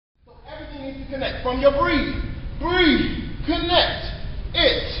connect. From your breathe. Breathe, connect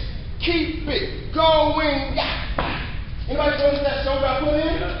it. Keep it going. Anybody notice that shoulder I put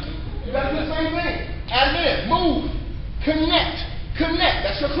in? You gotta do the same thing. Add it in. Move. Connect. Connect.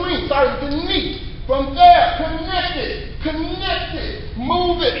 That's your clean. Start with the knee. From there, connect it. Connect it.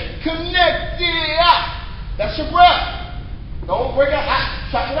 Move it. Connect it. That's your breath. Don't break out.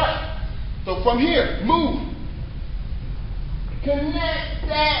 Chop it up. So from here, move. Connect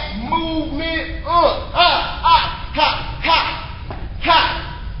that movement up.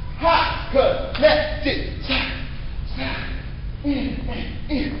 Connect it. Slide. In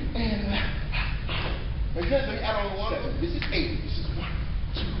and out. Make sense? Let me add on one. This is 8. This is 1,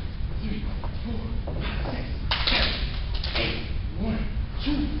 2, 3, 4, 5, 6, 7, 8. 1,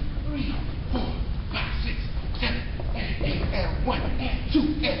 2, 3, 4, 5, 6, 7, 8. And 1, and 2,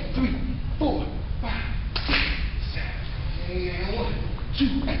 and 3, 4, 5, 6, 7, 8. And 1, 2,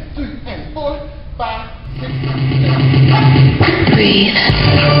 and 3, and 4, 5, 6, 7. Breathe.